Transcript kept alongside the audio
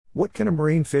What can a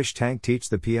marine fish tank teach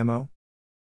the PMO?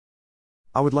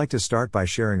 I would like to start by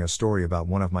sharing a story about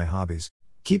one of my hobbies,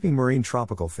 keeping marine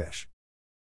tropical fish.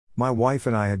 My wife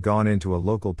and I had gone into a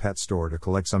local pet store to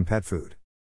collect some pet food.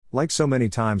 Like so many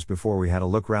times before, we had a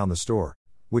look around the store,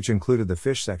 which included the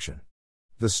fish section.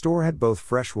 The store had both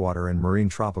freshwater and marine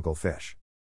tropical fish.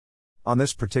 On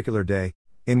this particular day,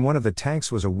 in one of the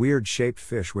tanks was a weird-shaped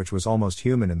fish which was almost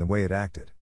human in the way it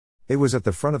acted. It was at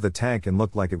the front of the tank and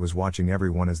looked like it was watching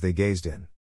everyone as they gazed in.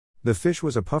 The fish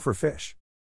was a puffer fish.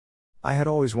 I had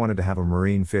always wanted to have a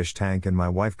marine fish tank, and my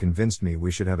wife convinced me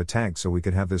we should have a tank so we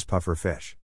could have this puffer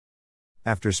fish.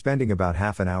 After spending about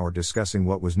half an hour discussing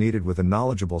what was needed with a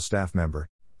knowledgeable staff member,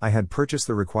 I had purchased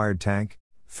the required tank,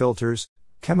 filters,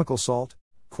 chemical salt,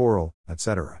 coral,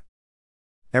 etc.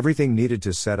 Everything needed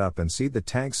to set up and seed the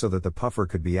tank so that the puffer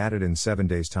could be added in 7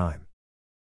 days' time.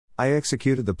 I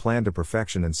executed the plan to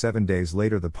perfection, and 7 days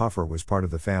later the puffer was part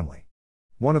of the family.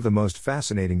 One of the most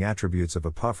fascinating attributes of a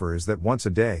puffer is that once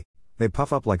a day, they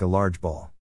puff up like a large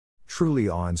ball. Truly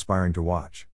awe-inspiring to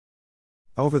watch.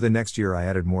 Over the next year I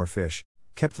added more fish,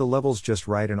 kept the levels just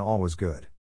right, and all was good.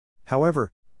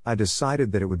 However, I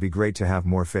decided that it would be great to have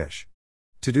more fish.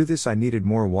 To do this I needed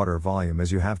more water volume,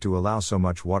 as you have to allow so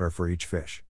much water for each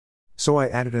fish. So I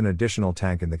added an additional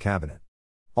tank in the cabinet.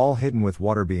 All hidden with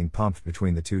water being pumped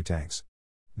between the two tanks.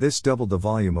 This doubled the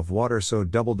volume of water, so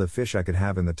doubled the fish I could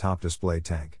have in the top display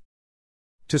tank.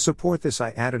 To support this I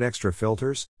added extra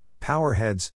filters, power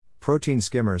heads, protein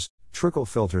skimmers, trickle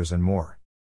filters and more.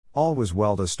 All was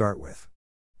well to start with.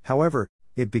 However,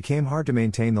 it became hard to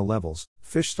maintain the levels,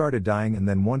 fish started dying, and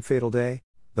then one fatal day,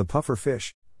 the puffer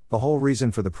fish, the whole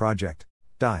reason for the project,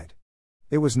 died.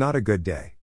 It was not a good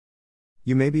day.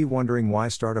 You may be wondering why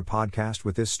start a podcast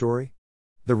with this story?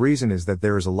 The reason is that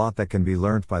there is a lot that can be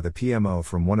learned by the PMO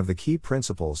from one of the key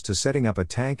principles to setting up a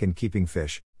tank and keeping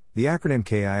fish, the acronym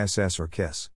KISS or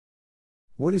KISS.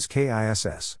 What is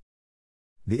KISS?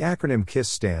 The acronym KISS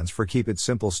stands for Keep It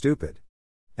Simple Stupid.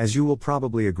 As you will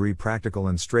probably agree, practical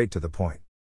and straight to the point.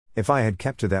 If I had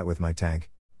kept to that with my tank,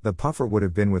 the puffer would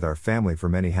have been with our family for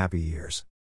many happy years.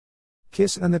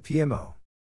 KISS and the PMO.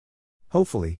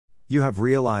 Hopefully, you have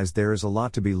realized there is a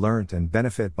lot to be learnt and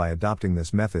benefit by adopting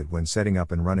this method when setting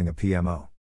up and running a PMO.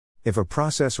 If a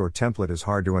process or template is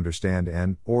hard to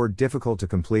understand or difficult to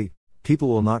complete, people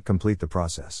will not complete the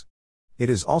process. It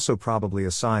is also probably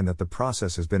a sign that the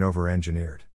process has been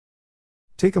over-engineered.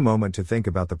 Take a moment to think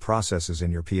about the processes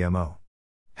in your PMO.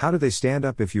 How do they stand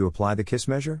up if you apply the KISS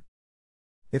measure?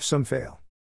 If some fail,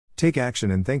 take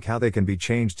action and think how they can be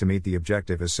changed to meet the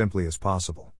objective as simply as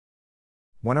possible.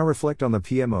 When I reflect on the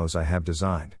PMOs I have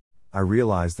designed, I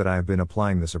realize that I have been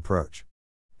applying this approach.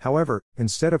 However,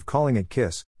 instead of calling it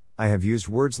KISS, I have used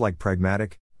words like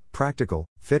pragmatic, practical,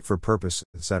 fit for purpose,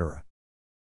 etc.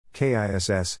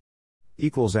 KISS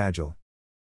equals Agile.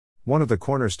 One of the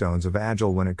cornerstones of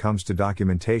Agile when it comes to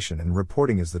documentation and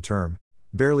reporting is the term,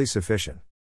 barely sufficient.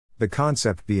 The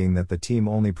concept being that the team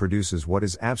only produces what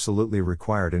is absolutely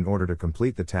required in order to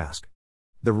complete the task.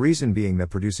 The reason being that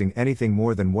producing anything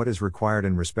more than what is required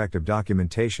in respect of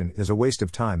documentation is a waste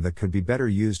of time that could be better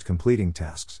used completing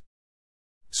tasks.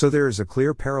 So there is a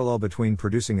clear parallel between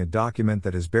producing a document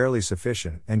that is barely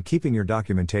sufficient and keeping your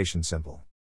documentation simple.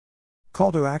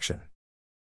 Call to action.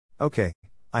 Okay,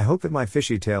 I hope that my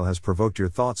fishy tale has provoked your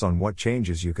thoughts on what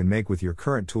changes you can make with your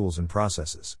current tools and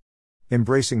processes.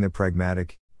 Embracing the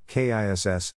pragmatic,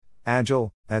 KISS,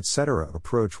 Agile, etc.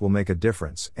 approach will make a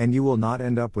difference, and you will not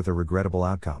end up with a regrettable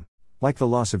outcome, like the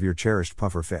loss of your cherished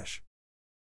puffer fish.